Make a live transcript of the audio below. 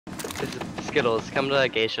Skittles, come to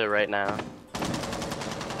Geisha right now.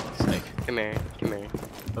 Snake. Come here, come here.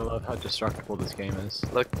 I love how destructible this game is.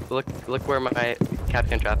 Look where my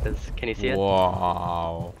Kapkan trap is. Can you see it?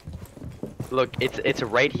 Wow. Look, it's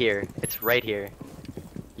right here. It's right here.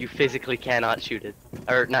 You physically cannot shoot it,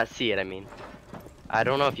 or not see it. I mean, I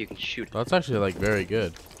don't know if you can shoot it. That's actually like very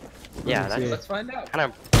good. Yeah, that's Let's find out.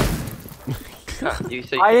 kind of. You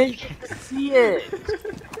so I didn't get to see it.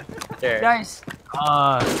 there. Nice.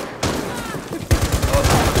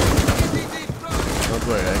 Don't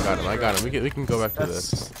worry, I got him. I got him. We can go back to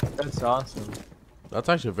this. That's awesome. That's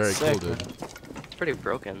actually very Sick, cool, dude. It's pretty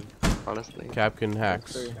broken, honestly. Kapkan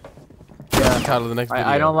hacks. Yeah. Title of the next video.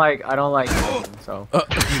 I don't like him, so. You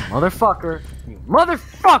motherfucker. You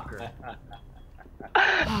motherfucker.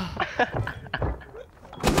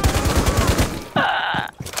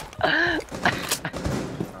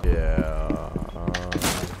 Yeah.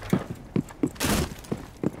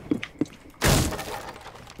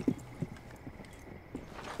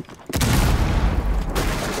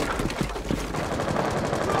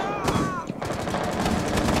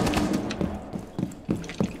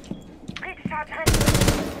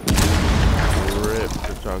 Rip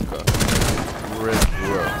Tachanka. Rip.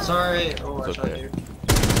 Sorry. Oh, I It's shot okay. you.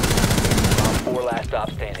 4 last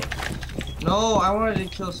stop standing. No, I wanted to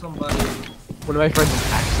kill somebody. One of my friends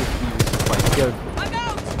is actually like, yo,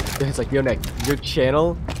 it's like, yo, Nick, your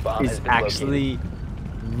channel Bomb has is been actually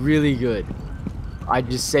really good. I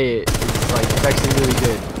just say it. It's like it's actually really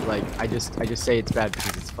good. Like I just say it's bad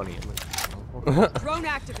because it's funny. I'm like, Drone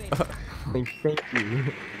activated. like, thank you.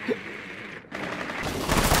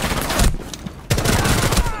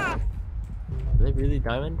 Are they really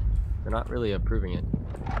diamond? They're not really approving it.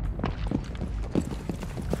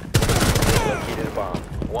 Located a bomb.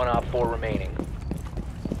 1 Op 4 remaining.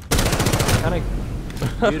 Kind of,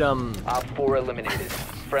 dude. Op 4 eliminated.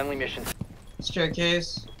 Friendly mission.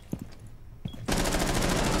 Staircase.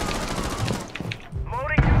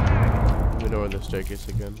 We know where the staircase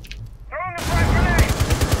again.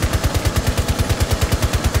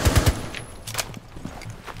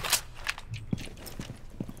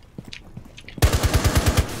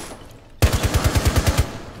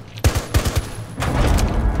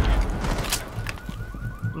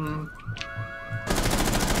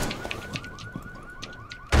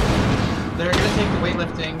 They're gonna take the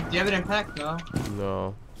weightlifting. Do you have an impact? No.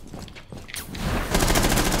 No.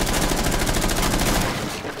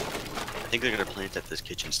 I think they're gonna plant at this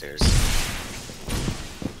kitchen stairs.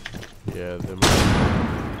 Yeah, them.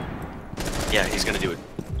 Yeah, he's gonna do it.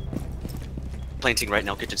 Planting right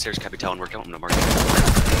now, kitchen stairs, Capital, and work out. I'm gonna mark it.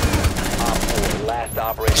 Op 4 last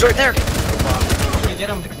operator. He's right there! Can we get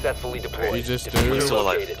him? Successfully deployed. You just Diffuser do. Still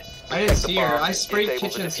alive. located. I didn't Protect the see her. bomb I and sprayed disable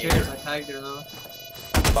the kitchen diffuser. stairs. I tagged her though.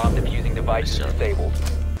 Bomb defusing device is Nice job. disabled.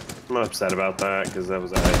 I'm upset about that because that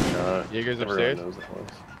was a headshot. Jaeger's Everyone upstairs? knows it was.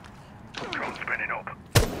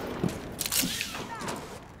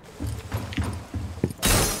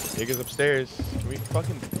 Jaeger's upstairs. Can we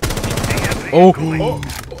fucking... Oh!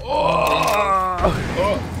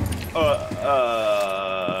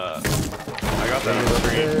 I got that on the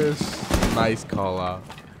screen. Yes. Nice call out.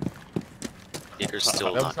 Jaeger's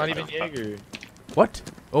still That not was not even down. Jaeger. What?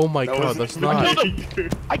 Oh my That god, was that's I not. killed him!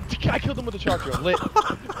 I killed him with a shotgun. Lit.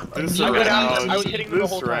 This I round. was hitting him the This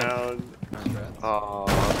whole time. round. Oh,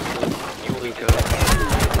 You Luca.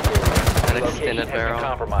 That An extended barrel.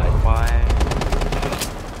 compromised. Why?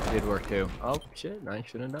 Did work too. Oh shit! I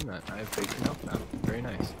shouldn't have done that. I have bacon help now. Very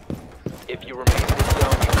nice. If you remain in this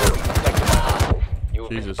zone, you will be protected by hostiles. You have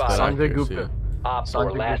been Jesus, spotted. that Sanjay accuracy. Gupta. Op 4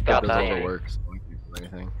 Sanjay last Gupta stop does all the standing. work, so I can't do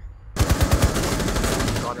anything.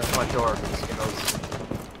 On the front door. Skittles.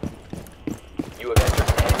 You have entered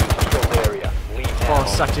an enemy controlled area. Leave now. Oh,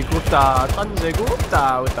 Sanjay Gupta, Sanjay Gupta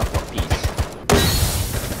with the floppies.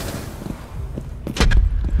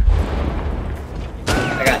 I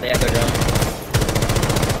got the echo drone.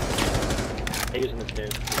 They're using the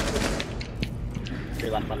stairs.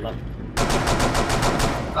 Your left, left, left.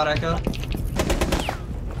 Got echo.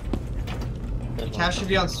 There's one. Cash should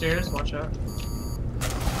be on stairs. Watch out.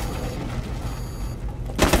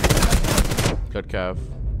 Good calf.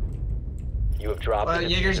 You have dropped the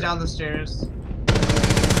Jaeger's diffuser. down the stairs.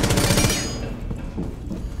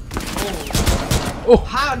 Oh!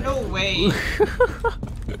 How? No way.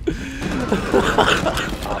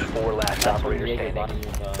 Op 4 last operator Jaeger standing. bottom of,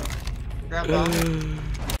 Grab bomb.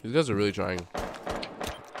 These guys are really trying.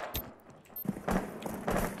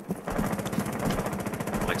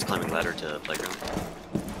 Mike's climbing ladder to playground.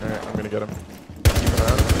 Alright, I'm gonna get him.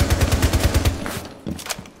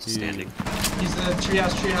 Standing. He's the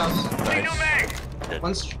treehouse. Nice. Dead.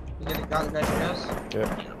 Once you got the guy treehouse. Yeah.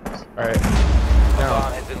 Alright. Bomb Now,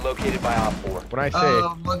 has been located by Op 4. when I say,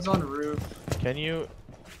 One's on roof. can you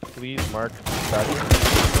please mark bathroom?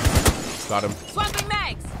 Got him. Swapping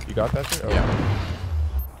mags. You got that, sir? Oh. Yeah.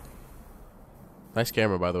 Nice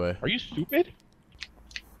camera, by the way. Are you stupid?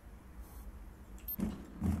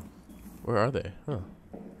 Where are they? Huh.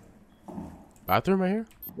 Bathroom right here?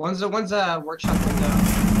 One's a workshop window.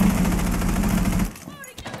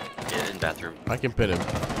 Yeah, in bathroom. I can pin him.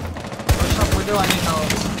 Workshop window, I need help.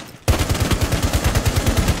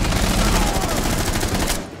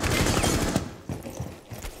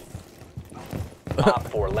 Op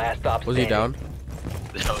 4, last stop Was he standing. down?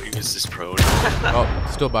 No, he was just prone. Oh,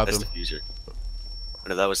 still That's bathroom. diffuser.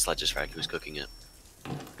 No, that was Sledge's frag. He was cooking it.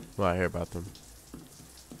 Oh, I hear bathroom.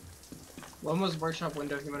 One was workshop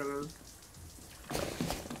window, he might have moved.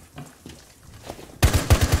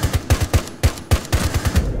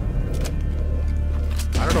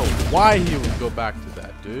 I don't know why he would go back to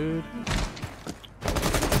that, dude.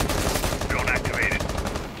 Drone activated.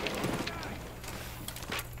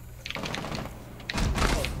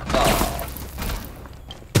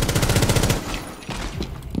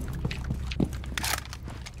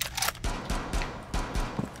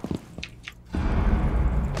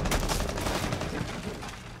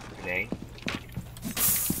 Okay.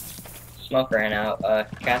 Smoke ran out.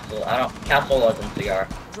 Castle. Castle wasn't cigar.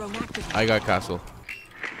 Drone activated. I got castle.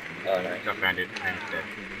 Oh, nice. Got bandit. Bandit's dead.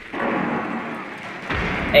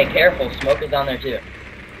 Hey, careful. Smoke is down there too.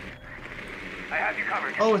 I have you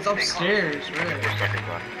covered. Oh, it's upstairs, right. Second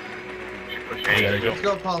one. Push Let's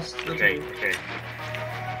go, Pulse. Okay.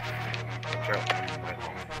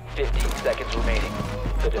 15 seconds remaining.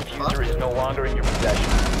 The diffuser is no longer in your possession.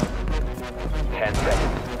 10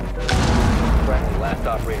 seconds. Friendly, last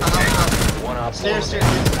operator. One op 4. Stairs.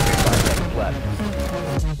 5 seconds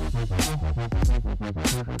left.